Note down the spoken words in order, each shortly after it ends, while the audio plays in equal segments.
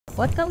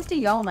What comes to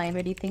your mind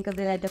when you think of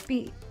the letter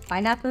P?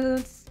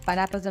 Pineapples?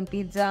 Pineapples on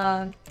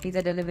pizza? Pizza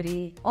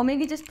delivery? Or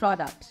maybe just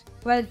product?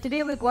 Well,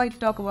 today we're going to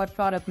talk about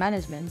product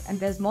management, and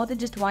there's more than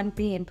just one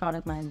P in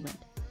product management.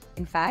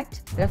 In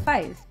fact, there are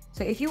 5.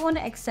 So if you want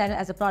to excel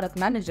as a product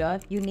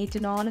manager, you need to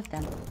know all of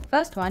them.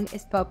 First one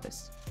is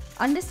purpose.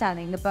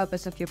 Understanding the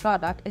purpose of your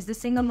product is the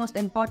single most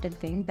important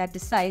thing that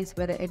decides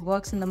whether it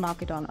works in the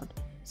market or not.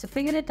 So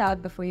figure it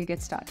out before you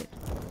get started.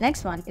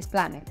 Next one is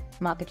planning.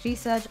 Market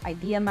research,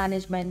 idea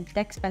management,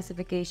 tech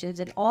specifications,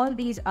 and all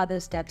these other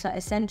steps are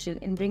essential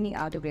in bringing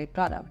out a great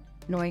product.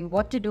 Knowing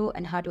what to do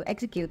and how to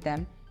execute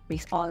them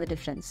makes all the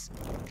difference.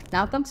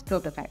 Now comes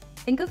prototype.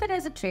 Think of it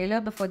as a trailer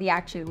before the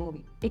actual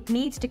movie. It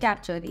needs to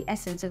capture the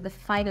essence of the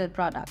final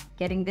product.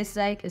 Getting this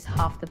right is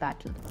half the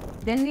battle.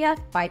 Then we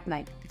have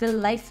pipeline, the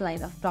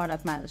lifeline of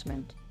product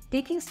management.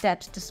 Taking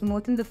steps to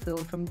smoothen the flow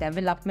from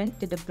development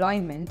to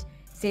deployment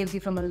saves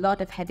you from a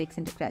lot of headaches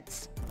and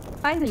regrets.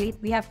 Finally,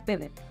 we have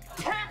pivot.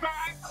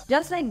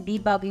 Just like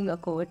debugging a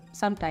code,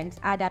 sometimes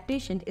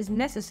adaptation is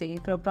necessary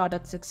for a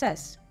product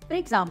success. For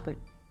example,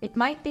 it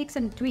might take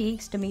some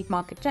tweaks to meet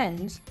market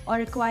trends or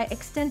require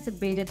extensive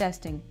beta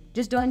testing.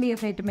 Just don't be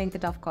afraid to make the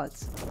tough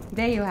calls.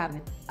 There you have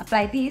it.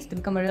 Apply these to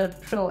become a real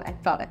pro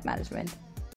at product management.